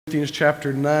Corinthians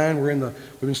chapter 9. We've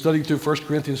been studying through 1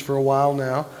 Corinthians for a while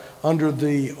now under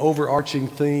the overarching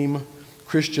theme,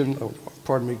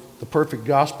 the perfect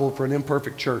gospel for an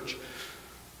imperfect church.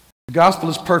 The gospel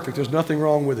is perfect. There's nothing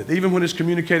wrong with it. Even when it's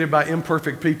communicated by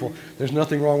imperfect people, there's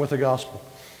nothing wrong with the gospel.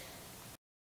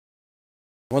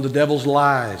 One of the devil's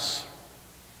lies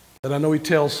that I know he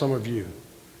tells some of you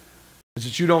is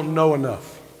that you don't know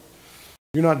enough.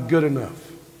 You're not good enough.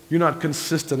 You're not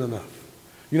consistent enough.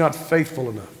 You're not faithful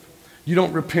enough. You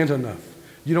don't repent enough.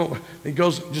 He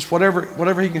goes, just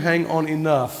whatever he can hang on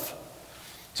enough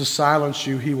to silence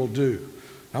you, he will do.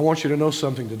 I want you to know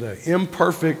something today.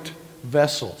 Imperfect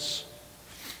vessels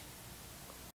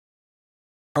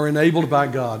are enabled by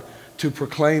God to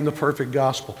proclaim the perfect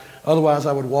gospel. Otherwise,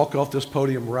 I would walk off this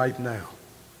podium right now.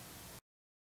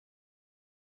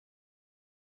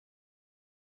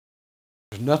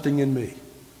 There's nothing in me,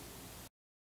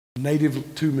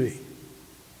 native to me,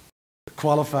 that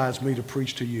qualifies me to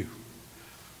preach to you.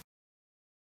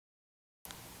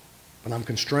 But I'm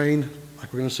constrained,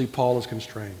 like we're going to see Paul is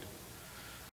constrained.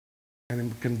 And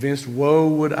I'm convinced, woe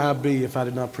would I be if I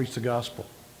did not preach the gospel.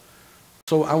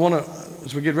 So I want to,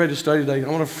 as we get ready to study today, I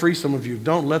want to free some of you.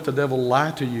 Don't let the devil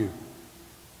lie to you.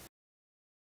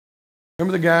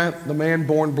 Remember the man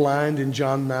born blind in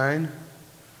John 9?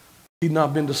 He'd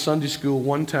not been to Sunday school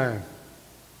one time.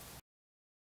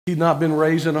 He'd not been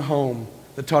raised in a home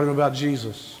that taught him about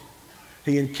Jesus.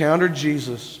 He encountered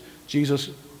Jesus. Jesus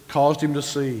caused him to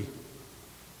see.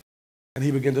 And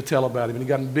he began to tell about him. And he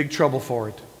got in big trouble for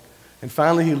it. And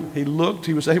finally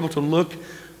he was able to look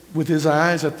with his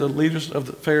eyes at the leaders of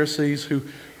the Pharisees who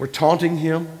were taunting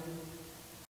him.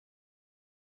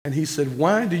 And he said,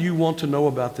 why do you want to know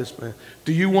about this man?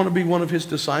 Do you want to be one of his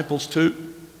disciples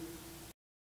too?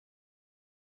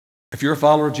 If you're a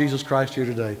follower of Jesus Christ here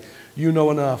today, you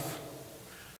know enough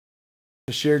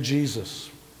to share Jesus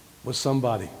with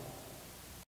somebody.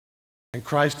 And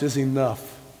Christ is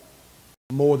enough,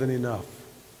 more than enough,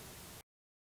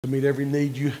 to meet every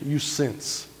need you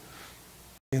sense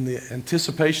in the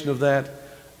anticipation of that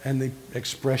and the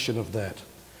expression of that.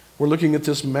 We're looking at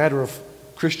this matter of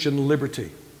Christian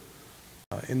liberty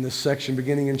in this section,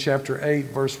 beginning in chapter 8,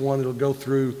 verse 1. It'll go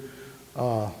through,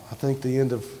 I think, the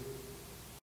end of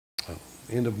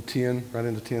 10, right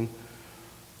into 10.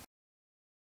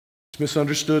 It's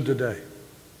misunderstood today.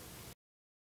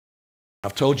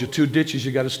 I've told you 2 ditches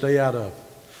you got to stay out of.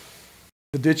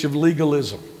 The ditch of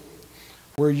legalism,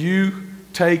 where you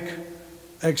take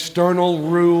external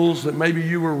rules that maybe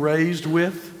you were raised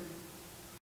with,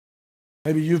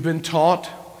 maybe you've been taught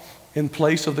in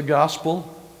place of the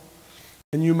gospel,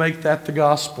 and you make that the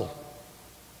gospel.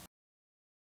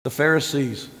 The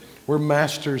Pharisees were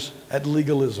masters at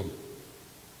legalism.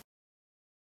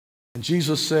 And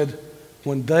Jesus said,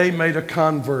 when they made a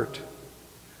convert,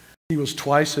 he was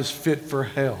twice as fit for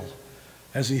hell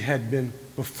as he had been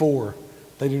before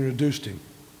they introduced him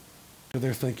to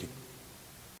their thinking.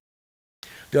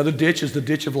 The other ditch is the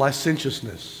ditch of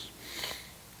licentiousness.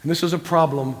 And this is a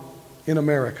problem in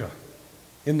America,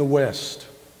 in the West.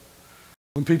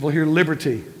 When people hear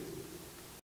liberty,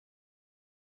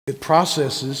 it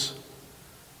processes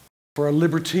for a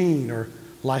libertine or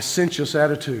licentious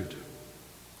attitude.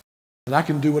 That I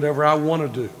can do whatever I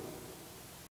want to do.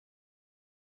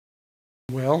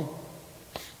 Well,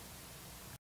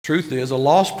 truth is, a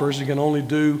lost person can only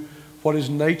do what his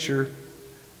nature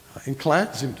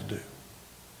inclines him to do.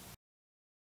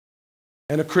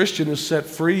 And a Christian is set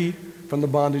free from the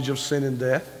bondage of sin and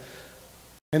death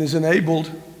and is enabled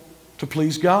to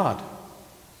please God.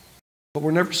 But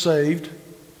we're never saved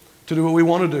to do what we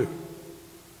want to do.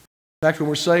 In fact, when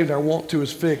we're saved, our want to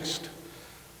is fixed.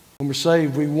 When we're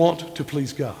saved, we want to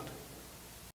please God.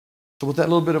 So with that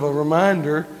little bit of a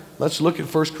reminder, let's look at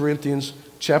 1 Corinthians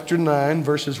chapter 9,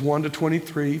 verses 1 to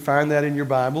 23. Find that in your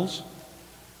Bibles.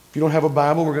 If you don't have a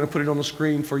Bible, we're going to put it on the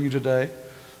screen for you today.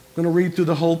 I'm going to read through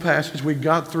the whole passage. We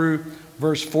got through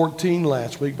verse 14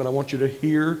 last week, but I want you to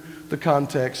hear the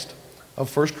context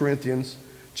of 1 Corinthians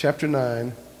chapter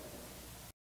 9,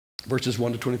 verses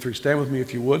 1 to 23. Stand with me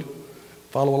if you would.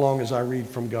 Follow along as I read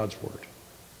from God's Word.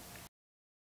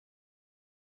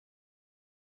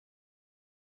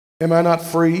 Am I not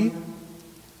free?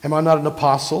 Am I not an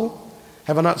apostle?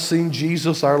 Have I not seen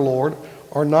Jesus our Lord?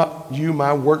 Are not you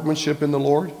my workmanship in the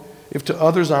Lord? If to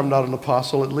others I'm not an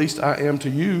apostle, at least I am to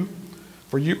you,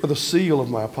 for you are the seal of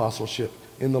my apostleship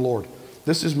in the Lord.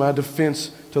 This is my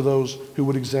defense to those who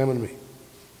would examine me.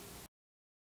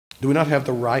 Do we not have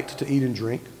the right to eat and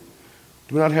drink?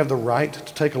 Do we not have the right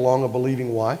to take along a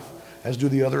believing wife, as do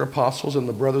the other apostles and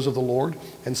the brothers of the Lord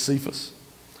and Cephas?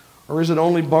 Or is it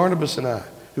only Barnabas and I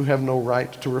who have no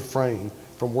right to refrain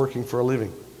from working for a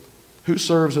living? Who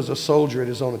serves as a soldier at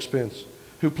his own expense?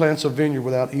 Who plants a vineyard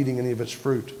without eating any of its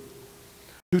fruit?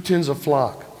 Who tends a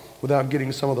flock without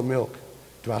getting some of the milk?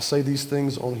 Do I say these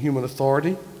things on human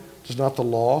authority? Does not the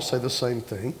law say the same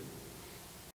thing?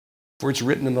 For it's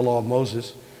written in the law of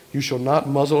Moses, you shall not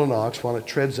muzzle an ox while it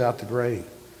treads out the grain.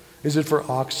 Is it for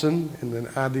oxen? And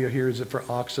the idea here, is it for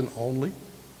oxen only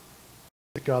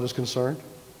that God is concerned?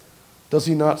 Does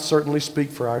he not certainly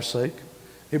speak for our sake?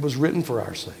 It was written for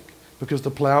our sake, because the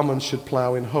plowman should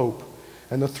plow in hope,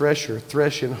 and the thresher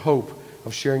thresh in hope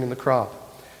of sharing in the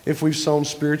crop. If we've sown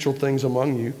spiritual things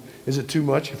among you, is it too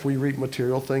much if we reap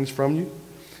material things from you?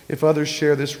 If others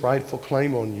share this rightful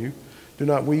claim on you, do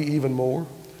not we even more?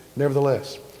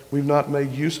 Nevertheless, we've not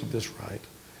made use of this right,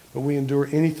 but we endure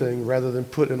anything rather than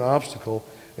put an obstacle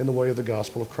in the way of the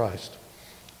gospel of Christ.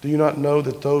 Do you not know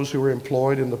that those who are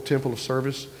employed in the temple of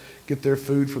service get their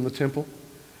food from the temple,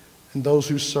 and those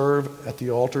who serve at the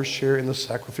altar share in the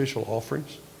sacrificial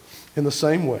offerings? In the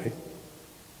same way,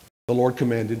 the Lord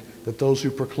commanded that those who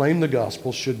proclaim the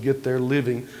gospel should get their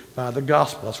living by the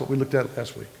gospel. That's what we looked at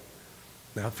last week.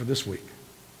 Now for this week.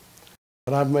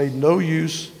 But I've made no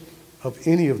use of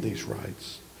any of these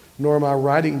rights, nor am I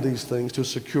writing these things to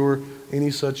secure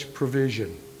any such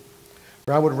provision.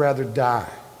 For I would rather die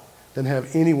than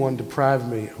have anyone deprive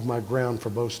me of my ground for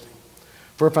boasting.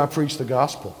 For if I preach the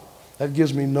gospel, that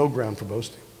gives me no ground for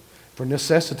boasting. For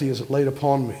necessity is laid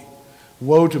upon me.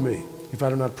 Woe to me if I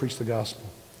do not preach the gospel.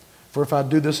 For if I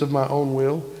do this of my own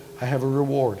will, I have a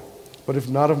reward. But if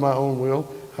not of my own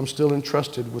will, I'm still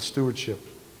entrusted with stewardship.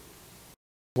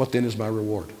 What then is my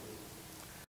reward?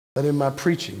 That in my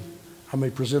preaching I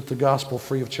may present the gospel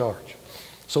free of charge,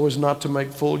 so as not to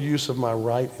make full use of my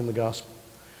right in the gospel.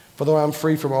 For though I am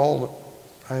free from all,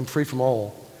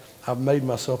 I've made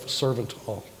myself a servant to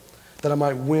all, that I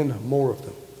might win more of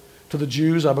them. To the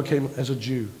Jews I became as a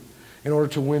Jew, in order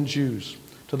to win Jews.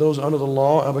 To those under the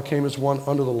law I became as one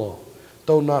under the law,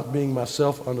 though not being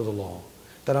myself under the law,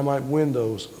 that I might win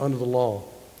those under the law.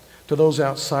 To those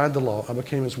outside the law I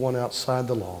became as one outside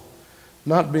the law,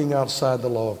 not being outside the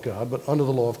law of God, but under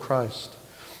the law of Christ,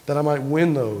 that I might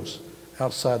win those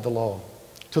outside the law.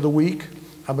 To the weak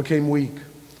I became weak,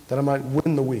 that I might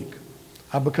win the weak.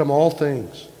 I become all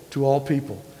things to all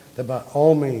people, that by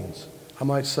all means I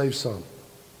might save some.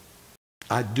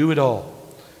 I do it all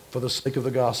for the sake of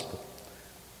the gospel,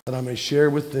 that I may share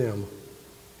with them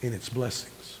in its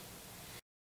blessings.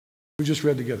 We just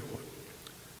read together one.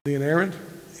 The inerrant,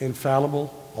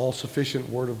 infallible, all-sufficient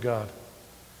Word of God.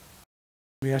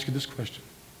 Let me ask you this question.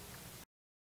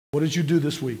 What did you do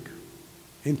this week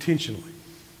intentionally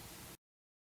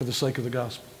for the sake of the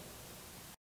gospel?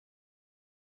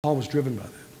 Paul was driven by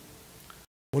that.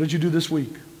 What did you do this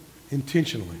week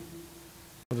intentionally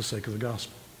for the sake of the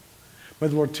gospel? May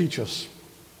the Lord teach us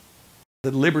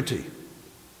that liberty,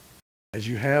 as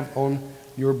you have on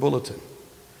your bulletin,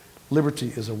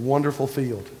 liberty is a wonderful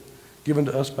field given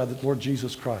to us by the Lord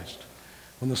Jesus Christ.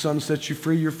 When the Son sets you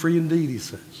free, you're free indeed, he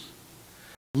says.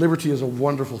 Liberty is a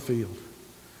wonderful field,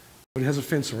 but it has a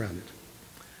fence around it,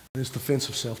 and it's the fence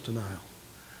of self-denial.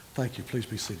 Thank you. Please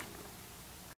be seated.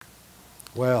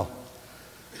 Well,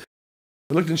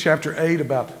 we looked in chapter 8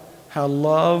 about how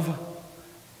love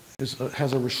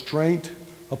has a restraint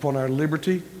upon our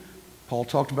liberty. Paul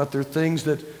talked about there are things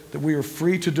that we are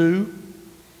free to do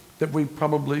that we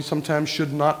probably sometimes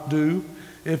should not do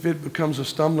if it becomes a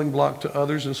stumbling block to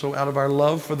others. And so out of our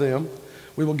love for them,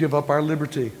 we will give up our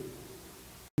liberty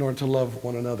in order to love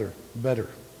one another better.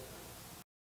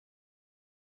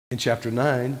 In chapter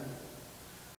 9,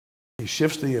 he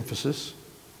shifts the emphasis,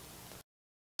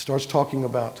 starts talking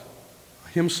about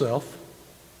himself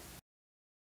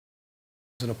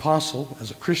as an apostle,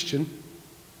 as a Christian.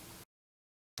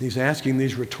 He's asking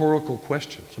these rhetorical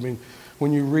questions. I mean,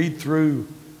 when you read through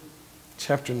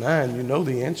chapter 9, you know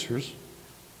the answers.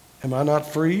 Am I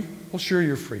not free? Well, sure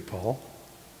you're free, Paul.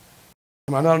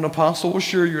 Am I not an apostle? Well,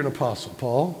 sure you're an apostle,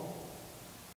 Paul.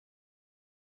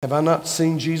 Have I not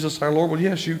seen Jesus our Lord? Well,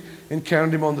 yes, you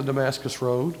encountered him on the Damascus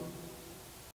road.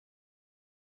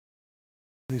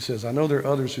 And he says, I know there are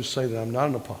others who say that I'm not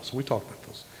an apostle. We talked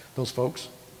about those folks.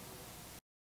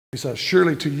 He says,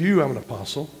 surely to you I'm an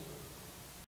apostle.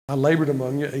 I labored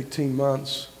among you 18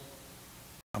 months.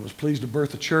 I was pleased to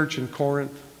birth a church in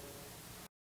Corinth.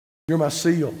 You're my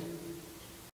seal.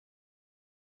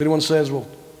 If anyone says, well,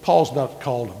 Paul's not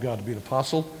called of God to be an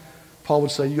apostle, Paul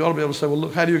would say, you ought to be able to say, well,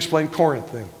 look, how do you explain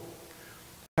Corinth then?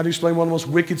 How do you explain one of the most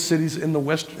wicked cities in the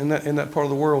West, in that part of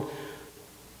the world,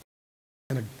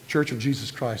 and a church of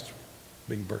Jesus Christ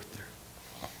being birthed there?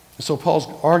 And so Paul's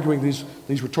arguing these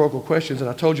rhetorical questions, and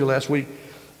I told you last week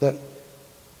that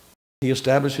He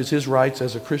establishes his rights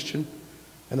as a Christian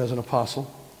and as an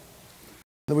apostle.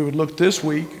 Then we would look this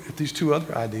week at these two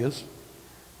other ideas.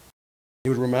 He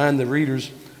would remind the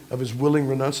readers of his willing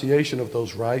renunciation of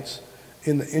those rights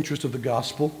in the interest of the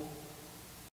gospel.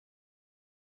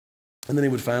 And then he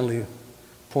would finally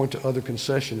point to other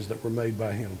concessions that were made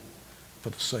by him for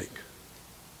the sake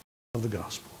of the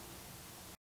gospel.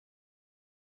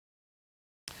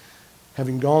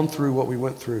 Having gone through what we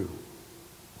went through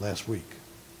last week,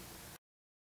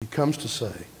 he comes to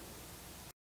say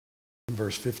in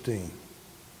verse 15,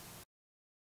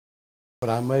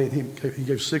 he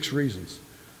gave 6 reasons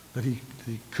that he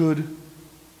could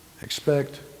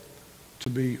expect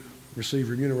to receive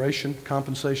remuneration,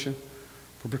 compensation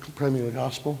for proclaiming the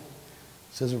gospel.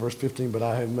 It says in verse 15, but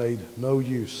I have made no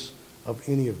use of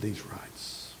any of these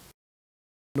rights,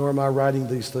 nor am I writing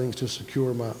these things to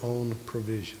secure my own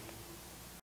provision.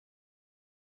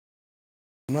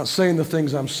 I'm not saying the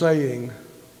things I'm saying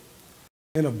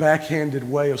in a backhanded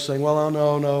way of saying, well,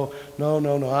 no,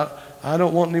 I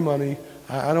don't want any money.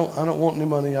 I don't want any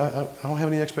money. I don't have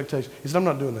any expectations. He said, I'm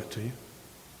not doing that to you.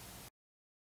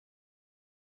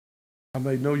 I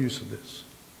made no use of this.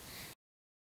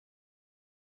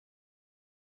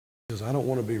 Because I don't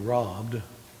want to be robbed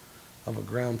of a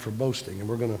ground for boasting. And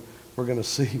we're going to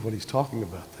see what he's talking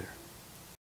about there.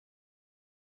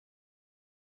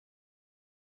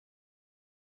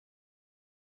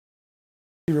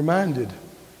 He reminded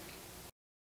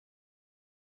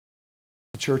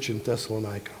the church in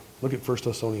Thessalonica. Look at 1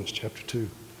 Thessalonians chapter 2,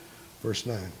 verse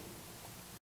 9.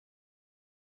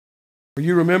 For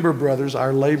you remember, brothers,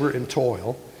 our labor and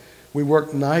toil. We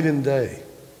work night and day,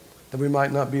 that we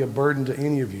might not be a burden to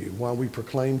any of you while we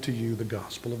proclaim to you the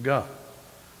gospel of God.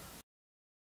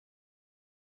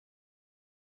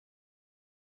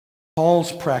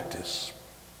 Paul's practice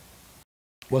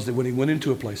was that when he went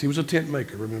into a place, he was a tent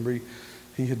maker, remember,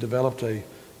 he had developed a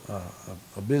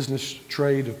business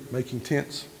trade of making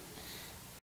tents.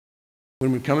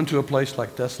 When we come into a place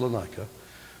like Thessalonica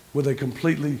with a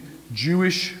completely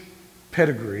Jewish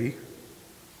pedigree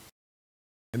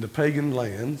in the pagan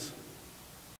lands,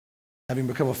 having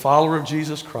become a follower of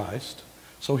Jesus Christ,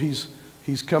 so he's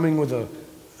coming with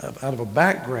out of a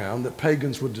background that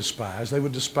pagans would despise. They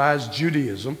would despise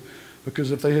Judaism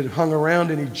because if they had hung around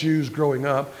any Jews growing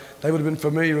up, they would have been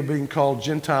familiar with being called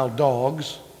Gentile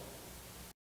dogs.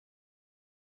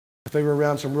 If they were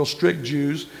around some real strict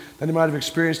Jews, then they might have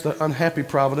experienced the unhappy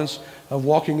providence of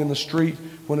walking in the street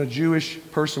when a Jewish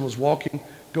person was walking,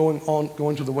 going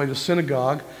to the way to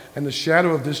synagogue, and the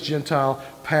shadow of this Gentile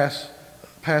pass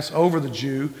over the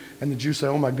Jew, and the Jew say,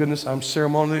 oh my goodness, I'm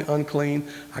ceremonially unclean.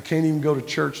 I can't even go to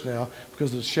church now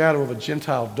because the shadow of a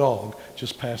Gentile dog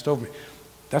just passed over me.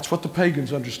 That's what the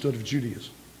pagans understood of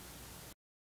Judaism.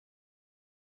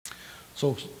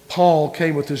 So Paul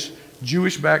came with this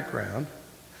Jewish background,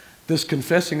 this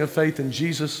confessing of faith in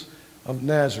Jesus of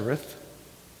Nazareth.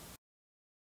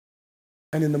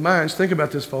 And in the minds, think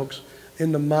about this, folks,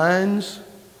 in the minds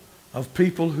of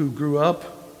people who grew up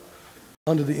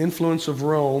under the influence of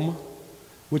Rome,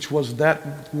 which was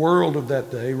that world of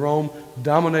that day, Rome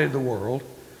dominated the world,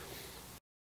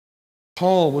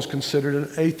 Paul was considered an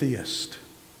atheist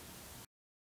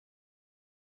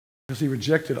because he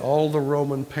rejected all the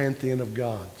Roman pantheon of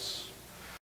gods.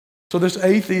 So this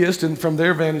atheist, and from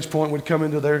their vantage point, would come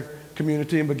into their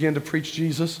community and begin to preach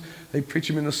Jesus. They'd preach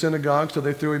him in the synagogue, so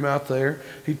they threw him out there.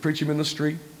 He'd preach him in the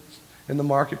street, in the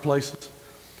marketplaces.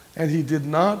 And he did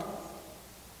not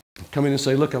come in and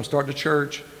say, look, I'm starting a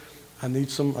church. I need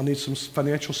some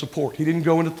financial support. He didn't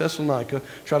go into Thessalonica,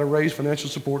 try to raise financial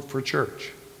support for a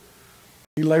church.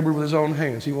 He labored with his own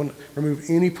hands. He wanted to remove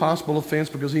any possible offense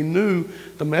because he knew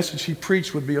the message he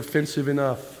preached would be offensive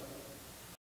enough.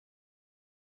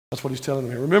 That's what he's telling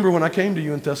them here. Remember when I came to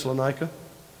you in Thessalonica?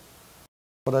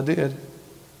 What I did. I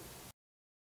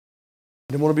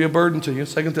didn't want to be a burden to you.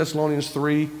 2 Thessalonians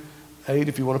 3:8,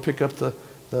 if you want to pick up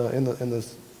in the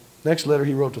next letter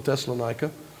he wrote to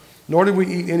Thessalonica. Nor did we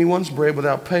eat anyone's bread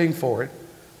without paying for it,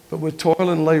 but with toil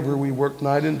and labor we worked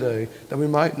night and day, that we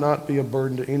might not be a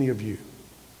burden to any of you.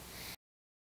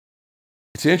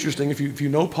 It's interesting, if you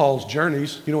know Paul's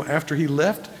journeys, you know, after he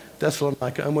left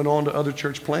Thessalonica and went on to other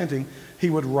church planting,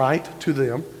 he would write to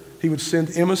them. He would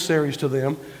send emissaries to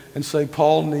them and say,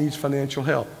 Paul needs financial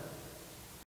help.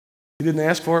 He didn't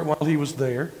ask for it while he was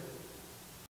there.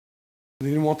 He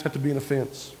didn't want that to be an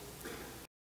offense.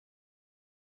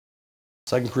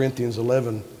 2 Corinthians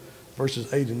 11,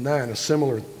 verses 8 and 9, a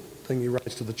similar thing he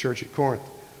writes to the church at Corinth.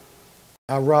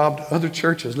 I robbed other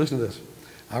churches, listen to this,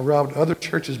 I robbed other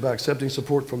churches by accepting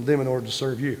support from them in order to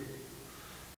serve you.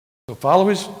 So follow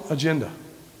his agenda.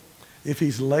 If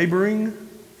he's laboring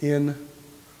in a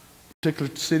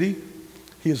particular city,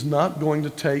 he is not going to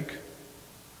take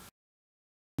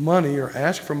money or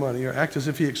ask for money or act as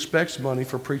if he expects money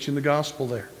for preaching the gospel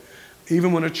there,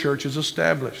 even when a church is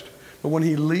established. But when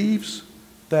he leaves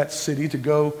that city to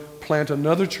go plant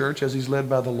another church as he's led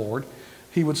by the Lord,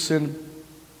 he would send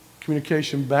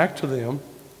communication back to them.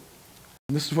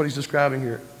 And this is what he's describing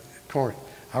here at Corinth.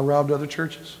 I robbed other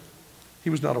churches. He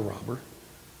was not a robber.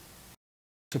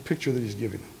 It's a picture that he's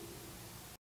giving them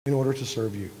in order to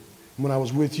serve you. When I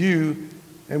was with you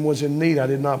and was in need, I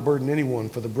did not burden anyone,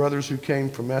 for the brothers who came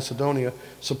from Macedonia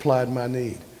supplied my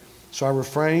need. So I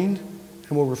refrained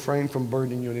and will refrain from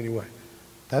burdening you in any way.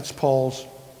 That's Paul's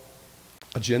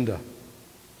agenda.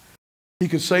 He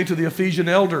could say to the Ephesian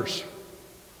elders,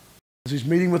 as he's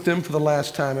meeting with them for the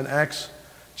last time in Acts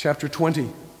chapter 20,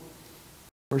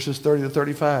 verses 30 to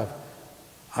 35,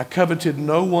 I coveted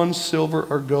no one's silver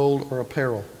or gold or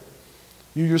apparel.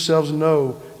 You yourselves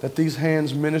know that these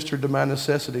hands ministered to my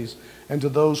necessities and to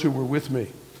those who were with me.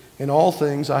 In all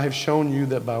things I have shown you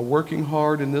that by working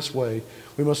hard in this way,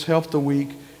 we must help the weak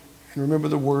and remember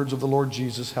the words of the Lord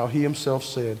Jesus, how he himself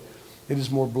said, it is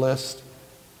more blessed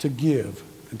to give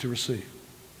than to receive.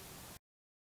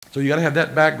 So you got to have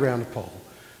that background of Paul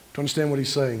to understand what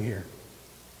he's saying here.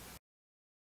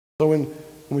 So when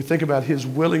we think about his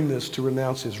willingness to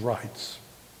renounce his rights,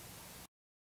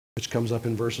 which comes up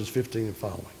in verses 15 and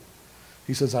following,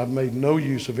 he says, I've made no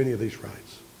use of any of these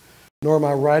rights, nor am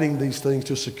I writing these things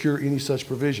to secure any such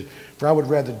provision. For I would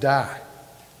rather die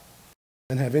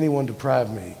than have anyone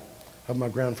deprive me of my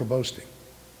ground for boasting.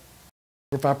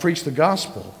 For if I preach the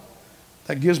gospel,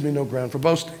 that gives me no ground for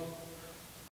boasting.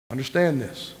 Understand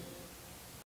this.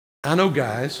 I know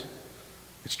guys,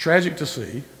 it's tragic to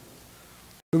see,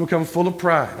 who become full of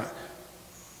pride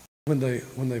when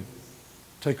they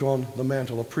take on the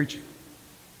mantle of preaching.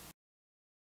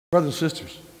 Brothers and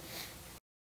sisters,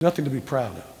 nothing to be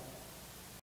proud of. If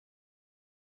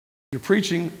you're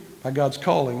preaching by God's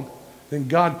calling, then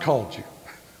God called you.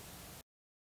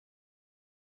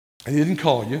 And he didn't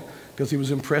call you because he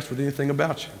was impressed with anything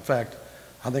about you. In fact,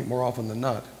 I think more often than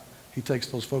not, he takes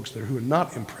those folks there who are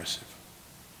not impressive.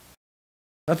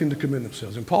 Nothing to commend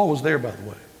themselves. And Paul was there, by the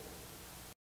way.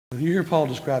 When you hear Paul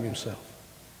describe himself,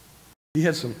 he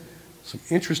had some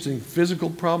interesting physical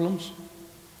problems,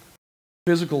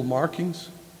 physical markings.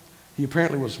 He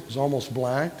apparently was almost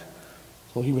blind,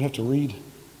 so he would have to read.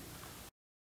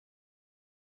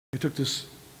 He took this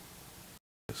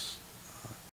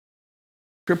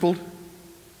crippled,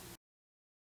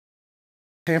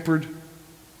 hampered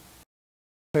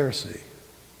Pharisee,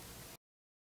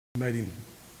 made him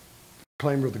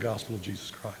proclaimer of the gospel of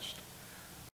Jesus Christ.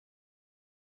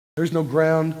 There's no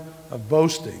ground of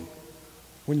boasting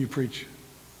when you preach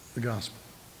the gospel.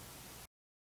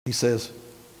 He says,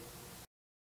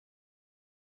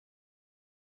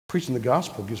 preaching the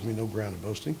gospel gives me no ground of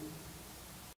boasting.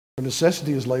 For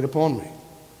necessity is laid upon me.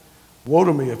 Woe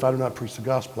to me if I do not preach the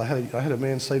gospel. I had a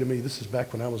man say to me, this is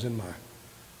back when I was in my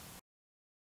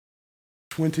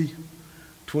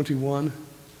 21,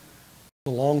 a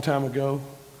long time ago.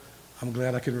 I'm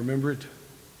glad I can remember it.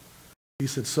 He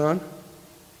said, son,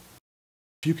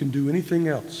 if you can do anything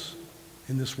else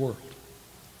in this world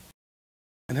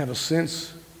and have a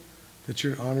sense that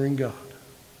you're honoring God,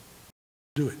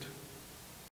 do it.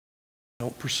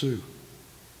 Don't pursue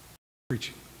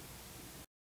preaching.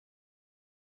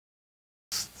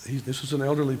 This was an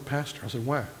elderly pastor. I said,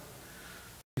 why?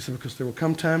 He said, because there will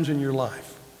come times in your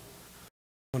life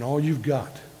when all you've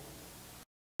got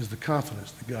is the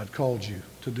confidence that God called you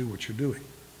to do what you're doing. He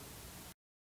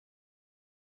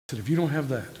said, if you don't have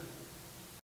that,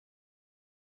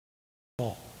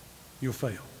 you'll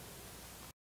fail.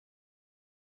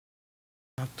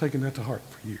 I've taken that to heart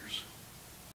for years.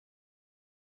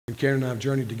 And Karen and I have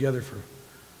journeyed together for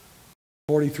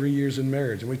 43 years in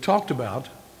marriage. And we talked about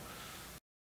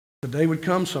the day would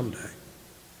come someday.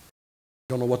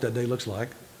 Don't know what that day looks like,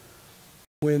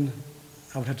 when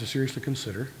I would have to seriously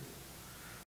consider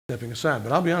stepping aside.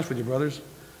 But I'll be honest with you, brothers,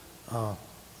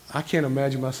 I can't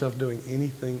imagine myself doing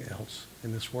anything else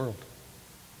in this world.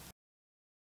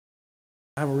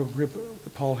 I have a real grip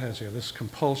that Paul has here, this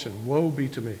compulsion. Woe be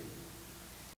to me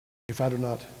if I do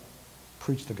not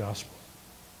preach the gospel.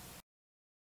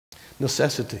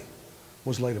 Necessity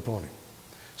was laid upon him.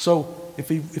 So if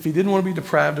he didn't want to be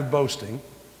deprived of boasting,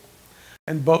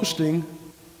 and boasting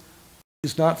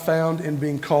is not found in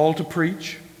being called to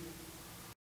preach,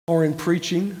 or in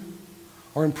preaching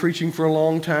for a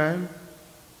long time,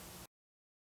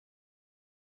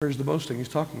 where's the boasting he's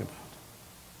talking about?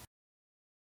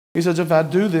 He says, if I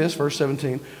do this, verse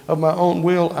 17, of my own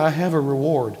will, I have a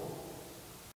reward.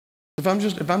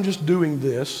 If I'm just doing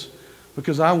this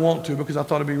because I want to, because I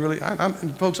thought it'd be really,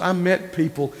 and folks, I met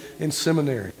people in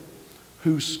seminary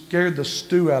who scared the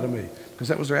stew out of me because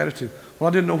that was their attitude. Well,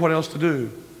 I didn't know what else to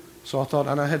do. So I thought,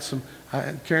 and I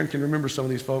had Karen can remember some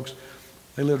of these folks.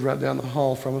 They lived right down the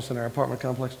hall from us in our apartment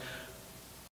complex.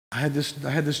 I had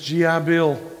this GI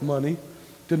Bill money,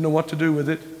 didn't know what to do with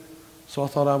it, so I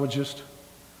thought I would just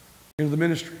into the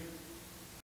ministry.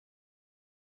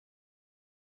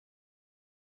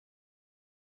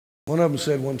 One of them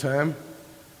said one time,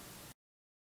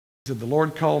 he said, the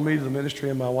Lord called me to the ministry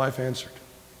and my wife answered.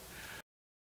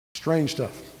 Strange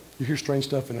stuff. You hear strange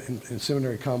stuff in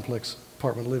seminary complex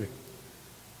apartment living.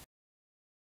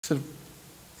 He said,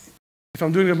 if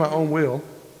I'm doing it of my own will,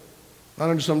 not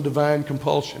under some divine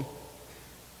compulsion,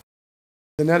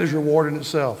 then that is reward in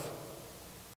itself.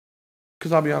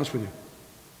 Because I'll be honest with you,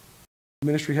 the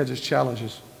ministry has its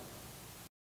challenges,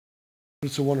 but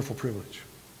it's a wonderful privilege.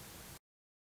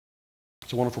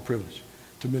 It's a wonderful privilege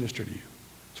to minister to you.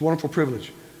 It's a wonderful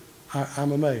privilege.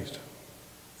 I'm amazed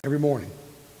every morning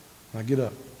when I get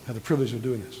up. I have the privilege of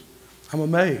doing this. I'm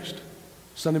amazed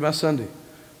Sunday by Sunday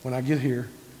when I get here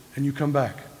and you come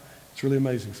back. It's really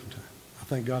amazing sometimes. I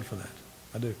thank God for that.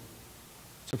 I do.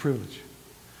 It's a privilege.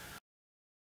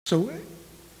 So if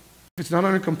it's not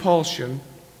under compulsion,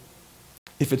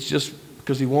 if it's just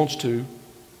because he wants to,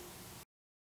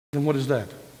 then what is that?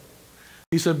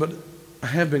 He said, but I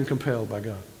have been compelled by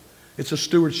God. It's a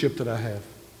stewardship that I have.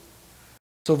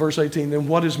 So verse 18, then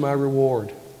what is my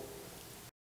reward?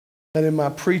 That in my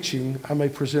preaching I may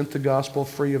present the gospel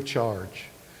free of charge,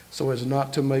 so as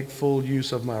not to make full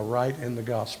use of my right in the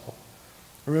gospel.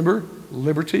 Remember,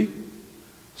 liberty,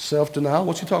 self-denial.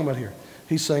 What's he talking about here?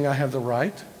 He's saying I have the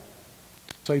right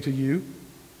to say to you,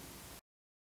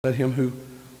 let him who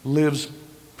lives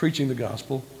preaching the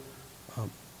gospel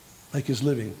make his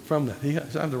living from that.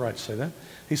 I have the right to say that.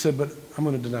 He said, but I'm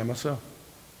going to deny myself.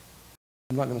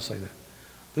 I'm not going to say that.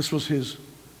 This was his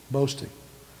boasting.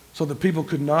 So that people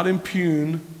could not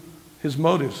impugn his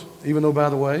motives. Even though, by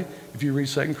the way, if you read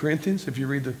 2 Corinthians, if you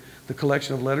read the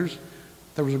collection of letters,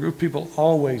 there was a group of people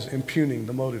always impugning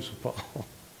the motives of Paul.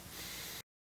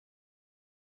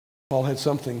 Paul had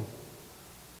something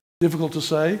difficult to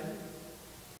say.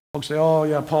 Folks say, oh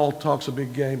yeah, Paul talks a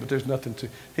big game, but there's nothing to...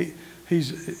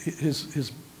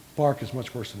 His bark is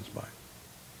much worse than his bite.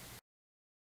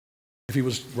 If he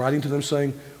was writing to them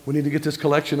saying, we need to get this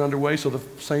collection underway so the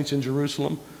saints in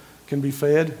Jerusalem can be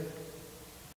fed,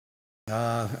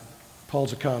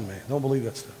 Paul's a con man. Don't believe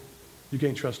that stuff. You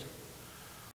can't trust him.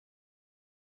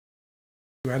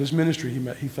 Throughout his ministry,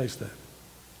 he faced that.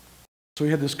 So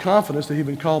he had this confidence that he'd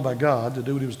been called by God to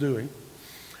do what he was doing.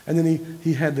 And then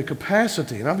he had the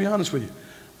capacity, and I'll be honest with you,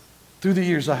 through the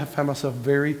years I have found myself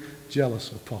very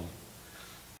jealous of Paul.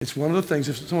 It's one of the things,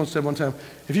 if someone said one time,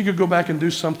 if you could go back and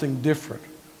do something different,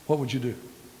 what would you do?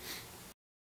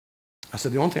 I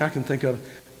said, the only thing I can think of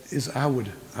is I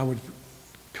would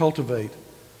cultivate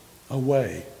a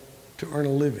way to earn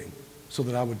a living so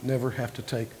that I would never have to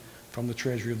take from the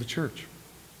treasury of the church.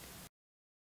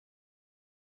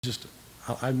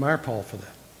 I admire Paul for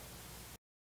that.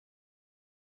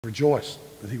 Rejoice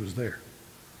that he was there.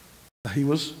 He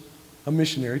was a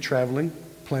missionary traveling,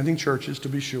 planting churches to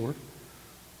be sure,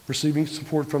 receiving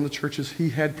support from the churches he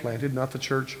had planted, not the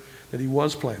church that he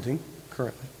was planting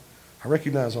currently. I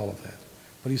recognize all of that.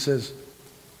 But he says,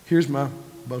 here's my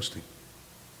boasting.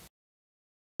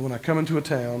 When I come into a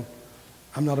town,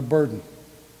 I'm not a burden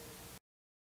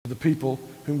to the people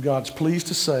whom God's pleased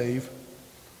to save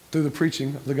through the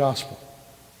preaching of the gospel.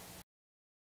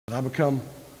 And I become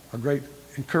a great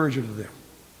encourager to them.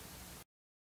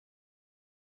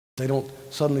 They don't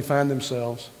suddenly find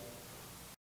themselves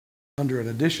under an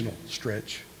additional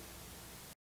stretch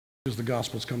because the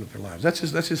gospel's come to their lives.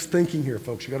 That's his thinking here,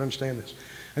 folks. You've got to understand this.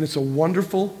 And it's a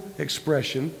wonderful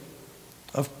expression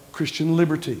of Christian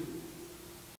liberty.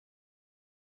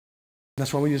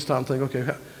 That's why we need to stop and think,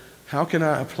 okay, how can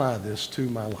I apply this to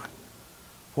my life?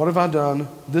 What have I done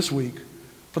this week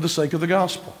for the sake of the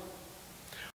gospel?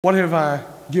 What have I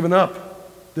given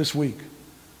up this week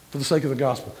for the sake of the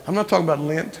gospel? I'm not talking about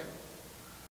Lent.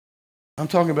 I'm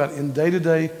talking about in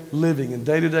day-to-day living, in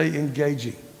day-to-day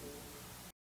engaging.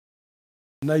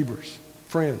 Neighbors,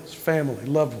 friends, family,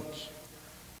 loved ones,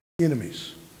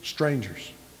 enemies,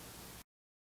 strangers.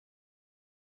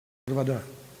 What have I done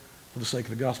for the sake of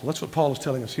the gospel? That's what Paul is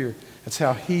telling us here. That's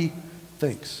how he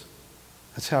thinks.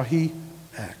 That's how he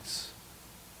acts.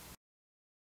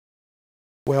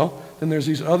 Well, then there's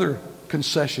these other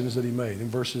concessions that he made in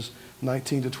verses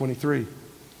 19 to 23.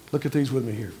 Look at these with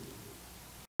me here.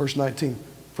 Verse 19.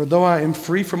 For though I am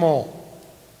free from all.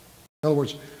 In other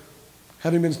words,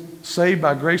 Having been saved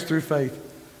by grace through faith,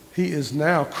 he is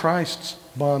now Christ's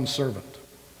bondservant.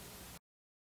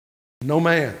 No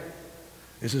man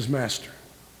is his master,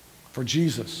 for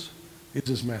Jesus is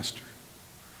his master.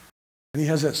 And he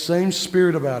has that same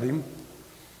spirit about him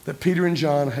that Peter and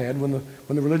John had when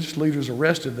the religious leaders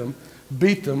arrested them,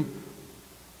 beat them,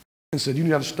 and said, "You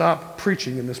got to stop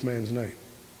preaching in this man's name."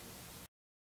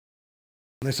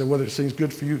 And they said, "Whether it seems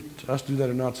good for you to us to do that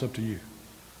or not, it's up to you.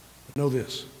 But know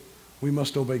this, we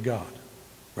must obey God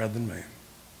rather than man."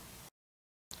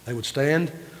 They would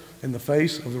stand in the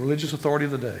face of the religious authority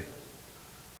of the day.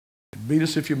 Beat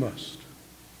us if you must.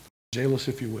 Jail us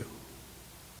if you will.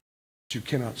 But you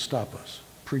cannot stop us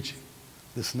preaching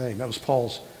this name. That was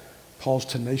Paul's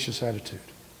tenacious attitude.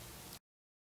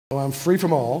 So I'm free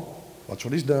from all. That's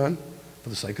what he's done for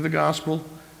the sake of the gospel,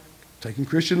 taking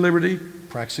Christian liberty,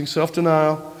 practicing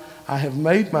self-denial. I have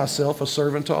made myself a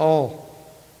servant to all,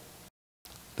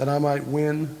 that I might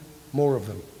win more of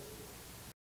them.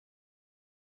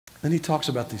 Then he talks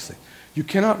about these things. You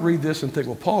cannot read this and think,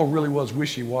 well, Paul really was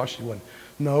wishy-washy.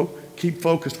 No, keep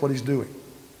focused what he's doing.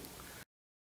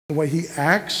 The way he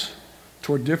acts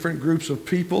toward different groups of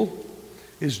people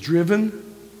is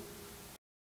driven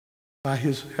by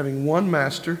his having one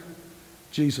master,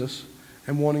 Jesus,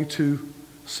 and wanting to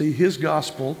see his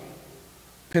gospel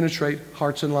penetrate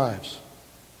hearts and lives.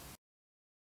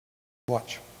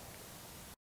 Watch.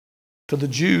 To the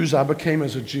Jews, I became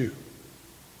as a Jew.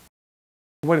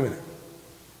 Wait a minute.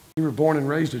 You were born and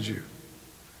raised a Jew.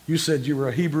 You said you were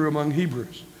a Hebrew among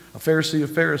Hebrews, a Pharisee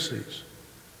of Pharisees.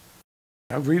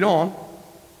 Now read on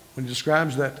when he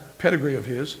describes that pedigree of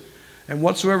his. And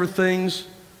whatsoever things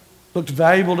looked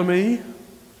valuable to me,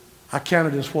 I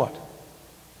counted as what?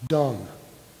 Dung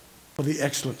for the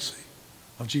excellency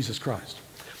of Jesus Christ.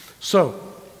 So,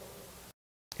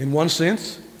 in one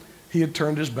sense, he had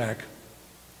turned his back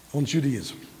on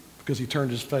Judaism because he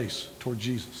turned his face toward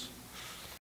Jesus.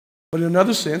 But in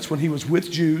another sense, when he was with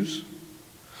Jews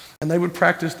and they would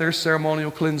practice their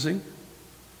ceremonial cleansing,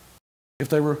 if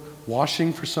they were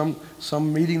washing for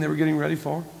some meeting they were getting ready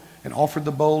for and offered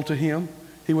the bowl to him,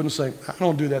 he wouldn't say, "I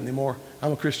don't do that anymore.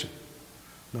 I'm a Christian."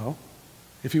 No.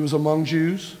 If he was among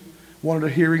Jews, wanted a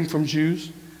hearing from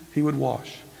Jews, he would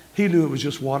wash. He knew it was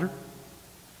just water.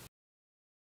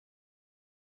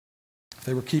 If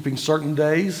they were keeping certain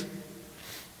days,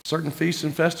 certain feasts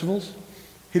and festivals,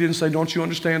 he didn't say, "Don't you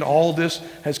understand all this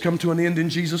has come to an end in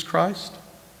Jesus Christ?"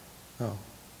 No.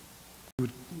 He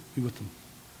would be with them.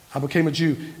 I became a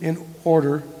Jew in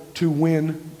order to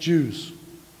win Jews.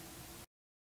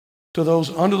 To those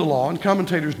under the law, and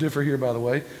commentators differ here, by the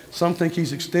way. Some think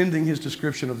he's extending his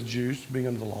description of the Jews being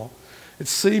under the law. It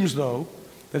seems, though,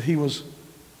 that he was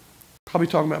probably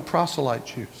talking about proselyte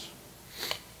Jews.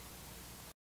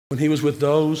 When he was with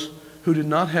those who did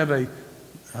not have a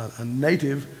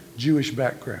native Jewish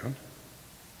background,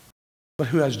 but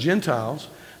who as Gentiles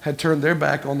had turned their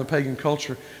back on the pagan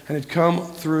culture and had come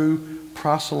through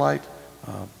proselyte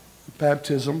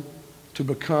baptism to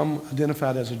become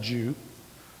identified as a Jew.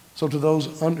 So to those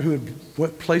who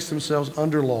had placed themselves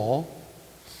under law,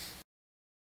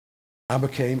 I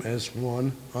became as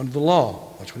one under the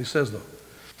law. That's what he says,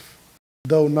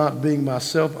 though not being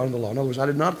myself under the law. In other words, I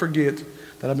did not forget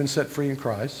that I've been set free in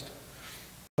Christ,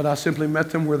 but I simply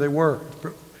met them where they were.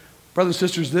 Brothers and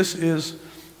sisters, this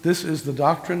is the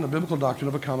doctrine, the biblical doctrine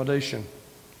of accommodation.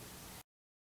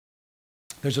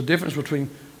 There's a difference between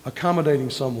accommodating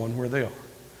someone where they are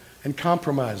and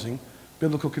compromising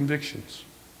biblical convictions.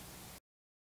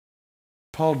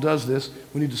 Paul does this.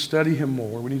 We need to study him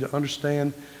more. We need to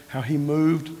understand how he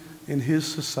moved in his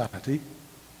society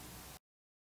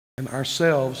and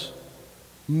ourselves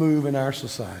move in our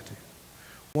society.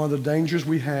 One of the dangers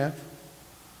we have,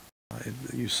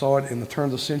 you saw it in the turn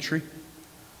of the century,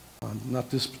 not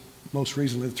this most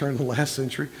recently, the turn of the last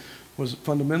century, was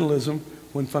fundamentalism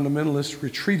when fundamentalists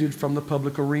retreated from the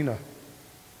public arena.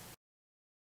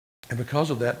 And because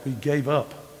of that, we gave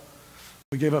up.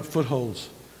 We gave up footholds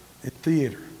in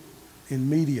theater, in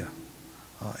media,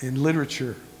 in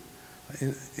literature,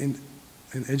 in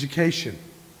education,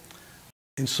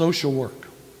 in social work.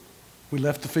 We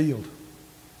left the field.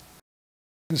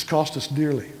 And it's cost us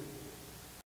dearly.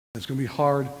 It's going to be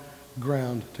hard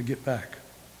ground to get back.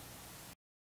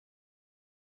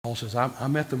 Paul says, I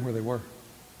met them where they were.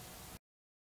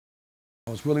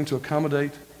 I was willing to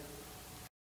accommodate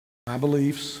my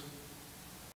beliefs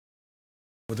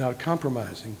without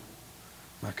compromising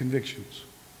my convictions.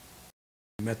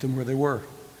 I met them where they were.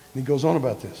 And he goes on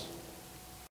about this,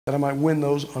 that I might win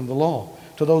those under the law.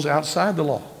 To those outside the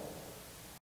law,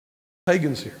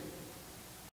 pagans here,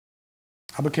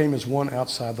 I became as one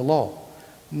outside the law,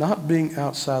 not being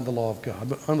outside the law of God,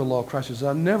 but under the law of Christ. He says,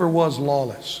 I never was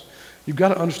lawless. You've got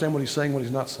to understand what he's saying, what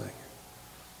he's not saying.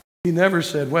 He never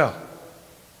said, well,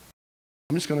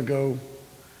 I'm just going to go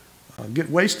get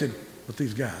wasted with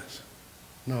these guys.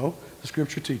 No, the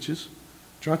scripture teaches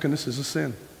drunkenness is a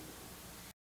sin.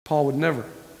 Paul would never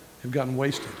have gotten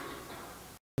wasted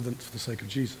for the sake of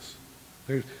Jesus.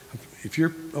 If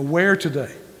you're aware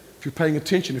today, if you're paying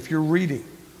attention, if you're reading,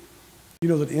 you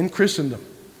know that in Christendom,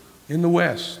 in the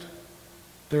West,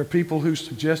 there are people who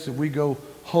suggest that we go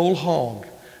whole hog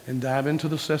and dive into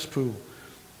the cesspool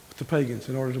with the pagans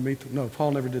in order to meet them. No,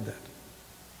 Paul never did that.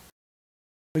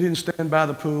 He didn't stand by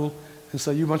the pool and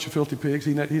say, you bunch of filthy pigs.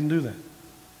 He didn't do that.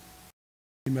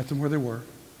 He met them where they were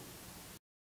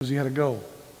because he had a goal.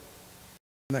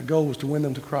 And that goal was to win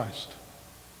them to Christ.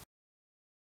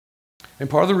 And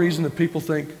part of the reason that people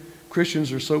think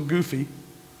Christians are so goofy,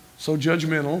 so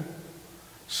judgmental,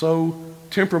 so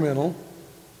temperamental,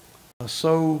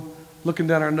 so looking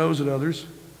down our nose at others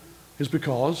is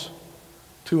because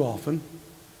too often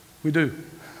we do.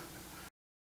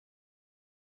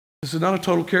 This is not a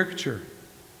total caricature.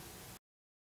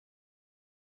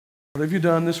 What have you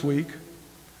done this week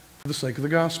for the sake of the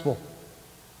gospel?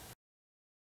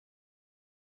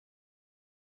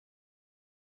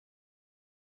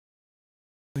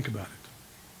 Think about it.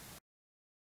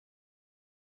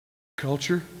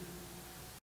 Culture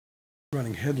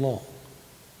running headlong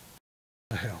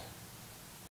to hell.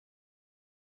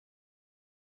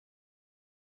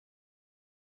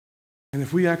 And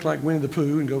if we act like Winnie the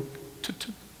Pooh and go,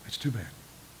 it's too bad.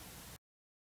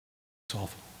 It's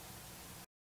awful.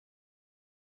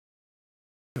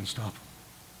 Got to stop them.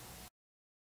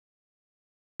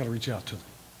 Got to reach out to them.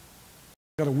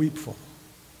 Got to weep for them.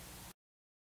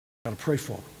 Got to pray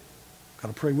for them. Got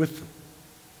to pray with them.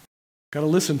 Got to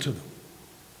listen to them.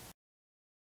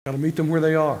 Got to meet them where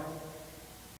they are.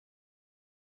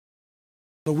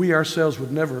 But we ourselves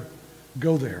would never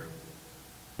go there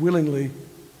willingly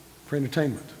for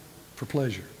entertainment, for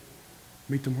pleasure.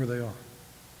 Meet them where they are.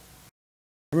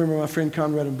 I remember my friend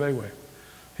Conrad in Bayway.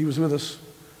 He was with us.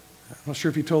 I'm not sure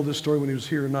if he told this story when he was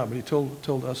here or not, but he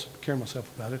told us, Karen and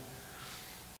myself, about it.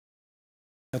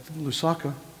 At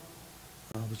Lusaka,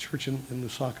 the church in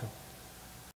Lusaka,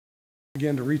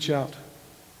 began to reach out to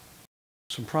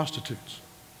some prostitutes.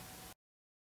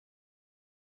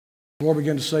 The Lord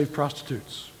began to save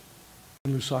prostitutes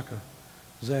in Lusaka,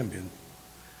 Zambia.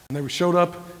 And they showed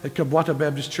up at Kabwata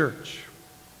Baptist Church.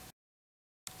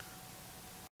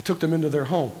 They took them into their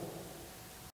home,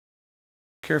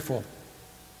 care for them,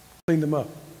 clean them up,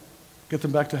 get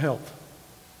them back to health,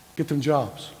 get them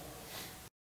jobs.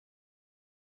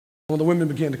 One of the women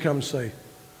began to come and say,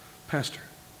 Pastor,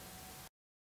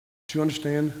 do you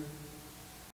understand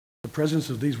the presence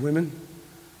of these women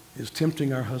is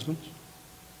tempting our husbands?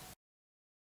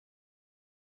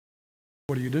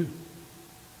 What do you do?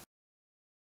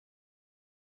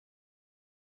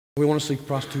 We want to see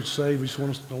prostitutes saved. We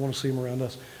just don't want to see them around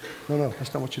us. No,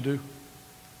 that's not what you do.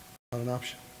 Not an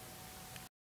option.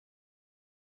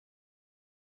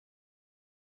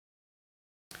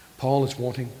 Paul is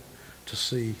wanting to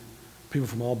see people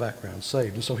from all backgrounds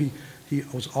saved. And so he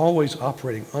was always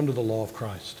operating under the law of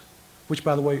Christ, which,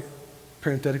 by the way,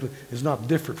 parenthetically, is not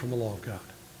different from the law of God.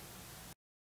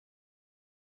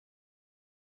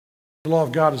 The law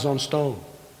of God is on stone,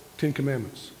 10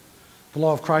 Commandments. The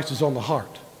law of Christ is on the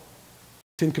heart,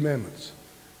 10 Commandments,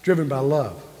 driven by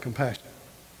love, compassion.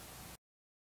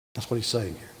 That's what he's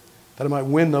saying here. That I might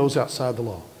win those outside the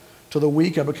law. To the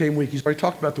weak I became weak. He's already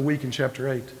talked about the weak in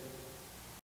chapter 8.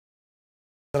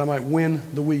 That I might win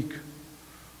the weak,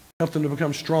 help them to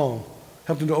become strong,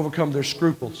 help them to overcome their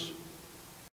scruples.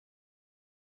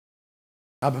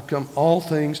 I become all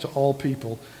things to all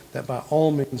people, that by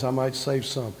all means I might save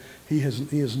some. He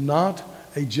is not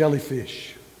a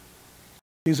jellyfish.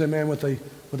 He's a man with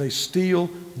a steel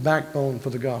backbone for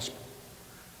the gospel.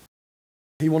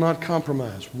 He will not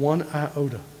compromise one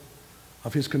iota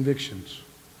of his convictions,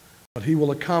 but he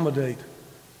will accommodate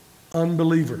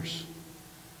unbelievers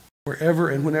wherever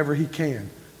and whenever he can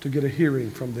to get a hearing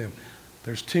from them.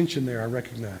 There's tension there, I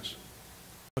recognize.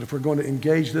 But if we're going to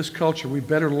engage this culture, we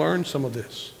better learn some of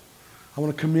this. I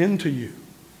want to commend to you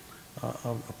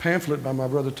a pamphlet by my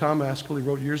brother Tom Ascol. He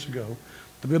wrote years ago,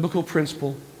 The Biblical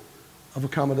Principle of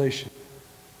Accommodation.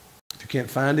 If you can't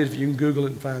find it, if you can Google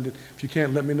it and find it. If you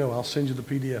can't, let me know. I'll send you the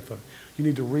PDF of it. You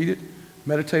need to read it,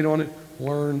 meditate on it,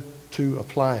 learn to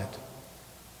apply it.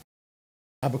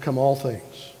 I become all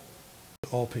things to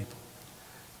all people.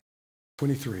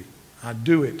 23. I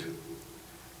do it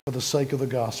for the sake of the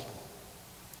gospel,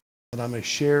 that I may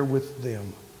share with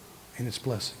them in its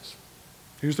blessings.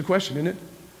 Here's the question, isn't it?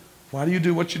 Why do you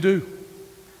do what you do?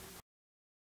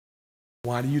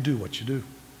 Why do you do what you do?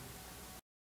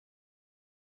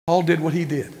 Paul did what he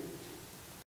did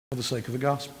for the sake of the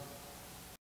gospel.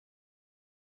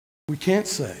 We can't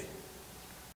say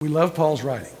we love Paul's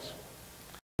writings,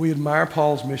 we admire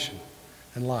Paul's mission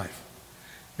and life,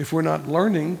 if we're not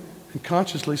learning and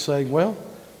consciously saying, well,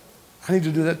 I need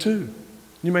to do that too.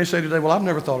 You may say today, well, I've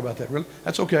never thought about that. Really?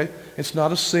 That's okay. It's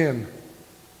not a sin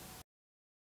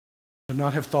to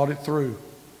not have thought it through.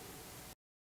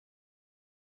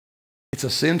 It's a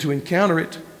sin to encounter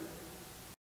it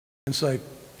and say,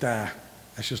 that's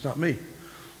just not me.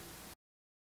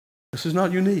 This is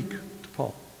not unique to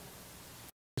Paul.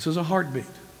 This is a heartbeat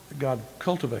that God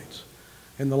cultivates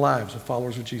in the lives of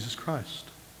followers of Jesus Christ.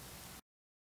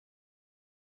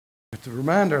 We have to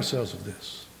remind ourselves of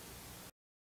this.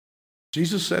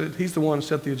 Jesus said it. He's the one who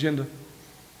set the agenda.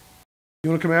 You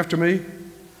want to come after me? You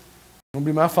want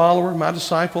to be my follower, my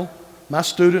disciple, my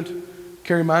student,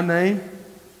 carry my name?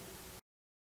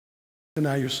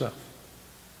 Deny yourself.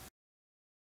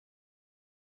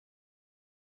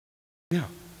 Yeah.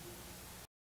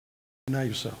 Deny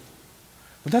yourself.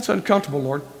 But that's uncomfortable,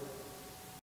 Lord.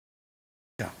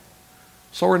 Yeah.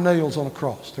 So are nails on a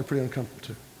cross. They're pretty uncomfortable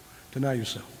too. Deny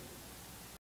yourself.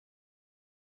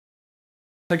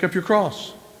 Take up your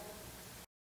cross.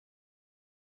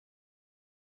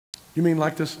 You mean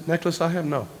like this necklace I have?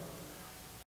 No.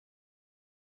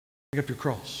 Take up your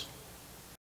cross.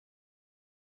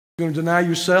 If you're going to deny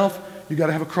yourself, you've got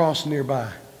to have a cross nearby.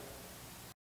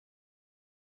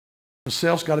 The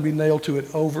self's got to be nailed to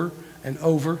it over and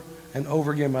over and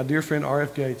over again. My dear friend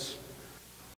R.F. Gates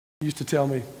used to tell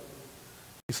me,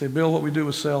 he said, Bill, what we do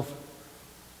with self,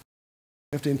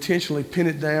 we have to intentionally pin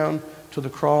it down to the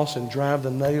cross and drive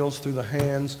the nails through the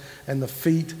hands and the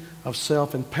feet of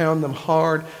self and pound them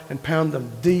hard and pound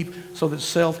them deep so that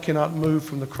self cannot move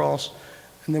from the cross.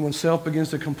 And then when self begins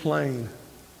to complain,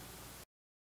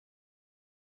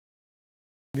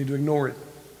 we need to ignore it.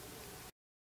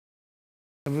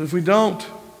 And if we don't,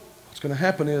 what's going to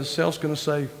happen is self's going to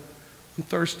say, I'm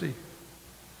thirsty.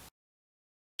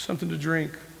 Something to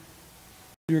drink.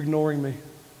 You're ignoring me.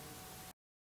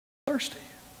 Thirsty.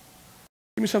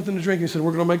 Give me something to drink. He said,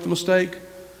 we're going to make the mistake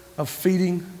of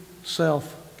feeding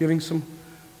self, giving some,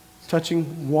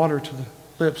 touching water to the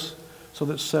lips so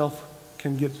that self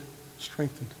can get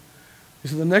strengthened. He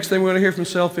said, the next thing we're going to hear from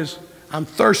self is, I'm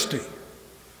thirsty.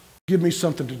 Give me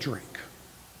something to drink.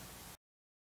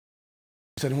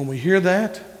 He said, when we hear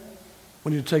that,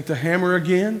 we need to take the hammer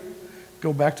again,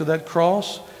 go back to that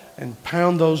cross, and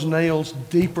pound those nails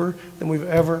deeper than we've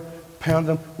ever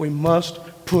pounded them. We must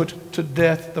put to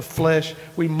death the flesh.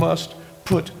 We must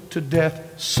put to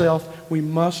death self. We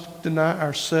must deny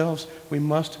ourselves. We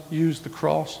must use the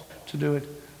cross to do it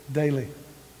daily.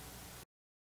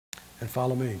 And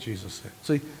follow me, Jesus said.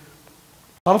 See,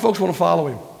 a lot of folks want to follow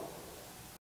him.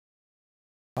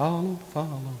 Follow,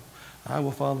 follow. I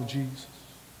will follow Jesus.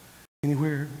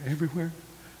 Anywhere, everywhere,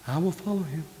 I will follow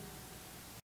him.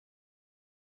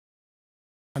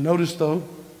 I noticed, though,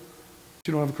 that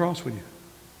you don't have a cross with you.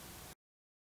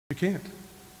 You can't.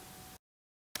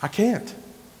 I can't.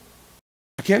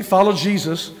 I can't follow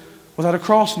Jesus without a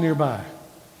cross nearby,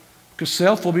 because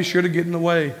self will be sure to get in the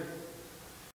way.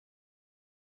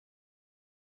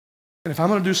 And if I'm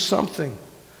going to do something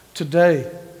today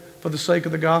for the sake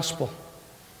of the gospel,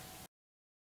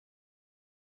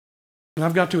 and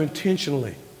I've got to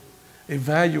intentionally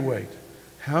evaluate,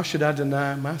 how should I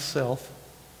deny myself?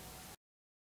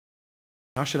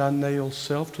 How should I nail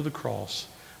self to the cross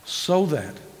so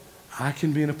that I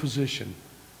can be in a position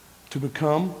to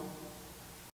become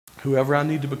whoever I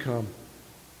need to become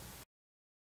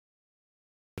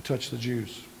to touch the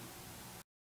Jews?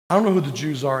 I don't know who the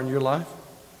Jews are in your life.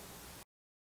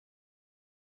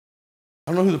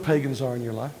 I don't know who the pagans are in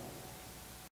your life.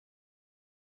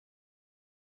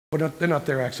 But they're not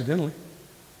there accidentally.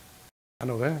 I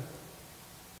know that.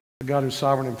 The God who's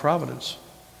sovereign in providence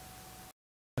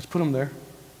has put them there.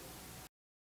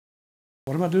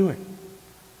 What am I doing?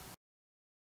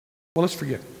 Well, let's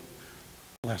forget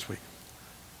last week.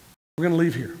 We're going to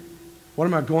leave here. What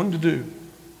am I going to do?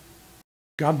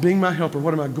 God being my helper,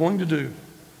 what am I going to do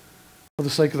for the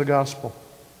sake of the gospel?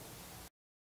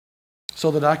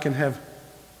 So that I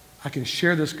can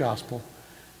share this gospel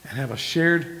and have a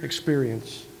shared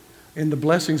experience in the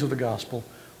blessings of the gospel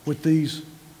with these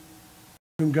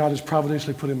whom God has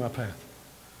providentially put in my path.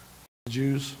 The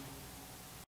Jews,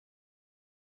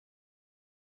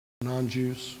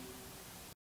 non-Jews,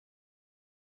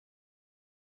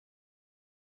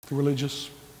 the religious,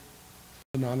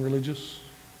 the non-religious,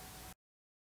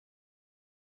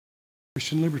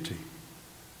 Christian liberty.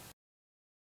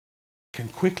 can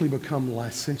quickly become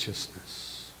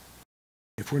licentiousness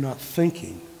if we're not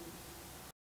thinking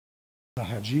about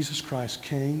how Jesus Christ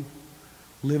came,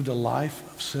 lived a life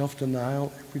of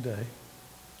self-denial every day,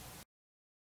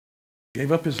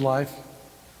 gave up his life,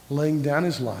 laying down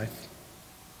his life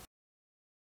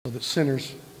so that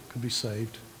sinners could be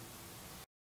saved,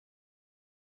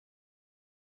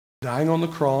 dying on the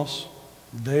cross,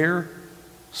 there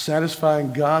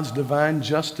satisfying God's divine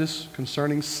justice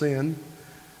concerning sin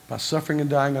by suffering and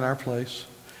dying in our place,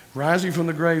 rising from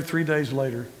the grave 3 days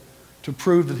later to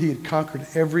prove that he had conquered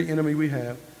every enemy we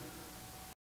have,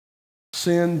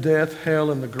 sin, death,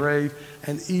 hell, and the grave,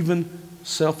 and even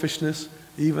selfishness,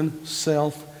 even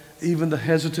self, even the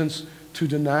hesitance to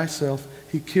deny self.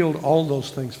 He killed all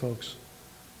those things, folks,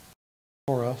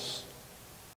 for us.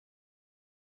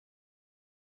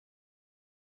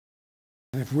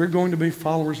 And if we're going to be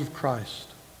followers of Christ,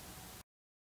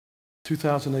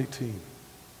 2018,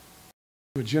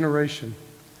 to a generation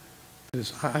that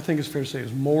is, I think it's fair to say,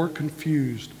 is more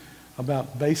confused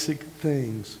about basic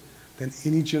things than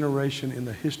any generation in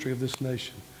the history of this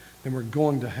nation, then we're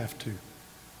going to have to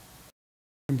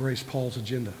embrace Paul's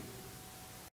agenda.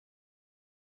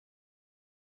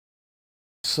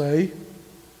 Say,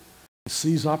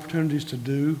 seize opportunities to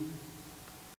do.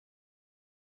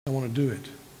 I want to do it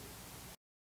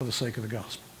for the sake of the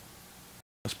gospel.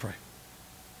 Let's pray.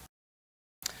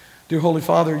 Dear Holy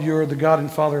Father, you're the God and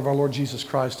Father of our Lord Jesus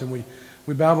Christ, and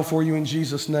we bow before you in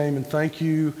Jesus' name and thank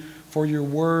you for your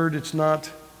word. It's not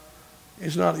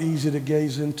easy to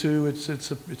gaze into. It's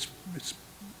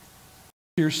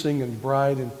piercing and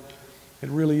bright, and it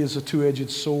really is a two-edged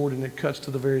sword, and it cuts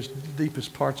to the very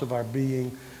deepest parts of our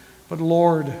being. But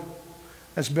Lord,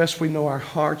 as best we know our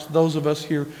hearts, those of us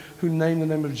here who name the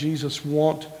name of Jesus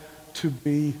want to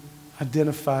be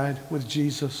identified with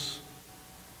Jesus.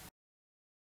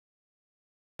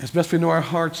 As best we know our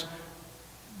hearts,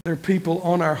 there are people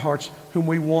on our hearts whom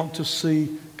we want to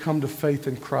see come to faith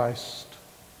in Christ.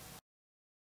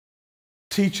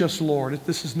 Teach us, Lord.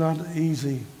 This is not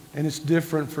easy, and it's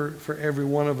different for every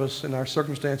one of us in our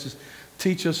circumstances.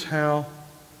 Teach us how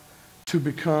to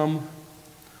become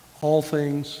all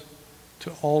things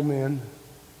to all men,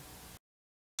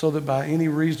 so that by any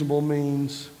reasonable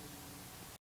means,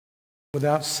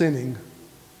 without sinning,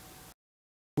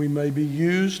 we may be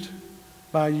used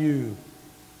by you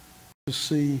to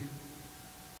see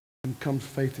and come to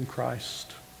faith in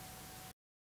Christ.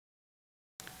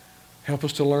 Help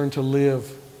us to learn to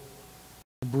live,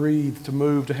 to breathe, to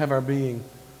move, to have our being,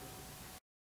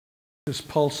 this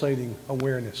pulsating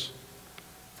awareness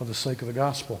for the sake of the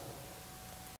gospel.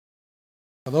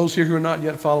 Now, those here who are not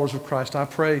yet followers of Christ, I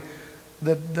pray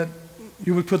that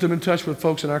you would put them in touch with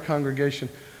folks in our congregation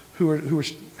who are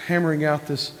hammering out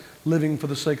this living for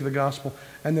the sake of the gospel,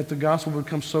 and that the gospel would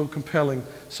become so compelling,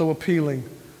 so appealing,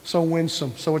 so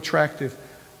winsome, so attractive,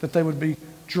 that they would be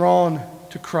drawn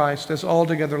to Christ as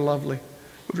altogether lovely,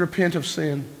 would repent of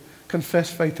sin, confess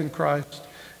faith in Christ,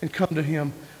 and come to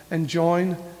him and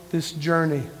join this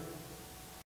journey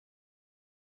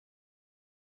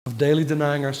of daily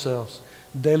denying ourselves,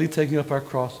 daily taking up our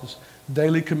crosses,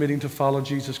 daily committing to follow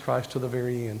Jesus Christ to the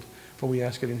very end. For we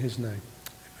ask it in his name.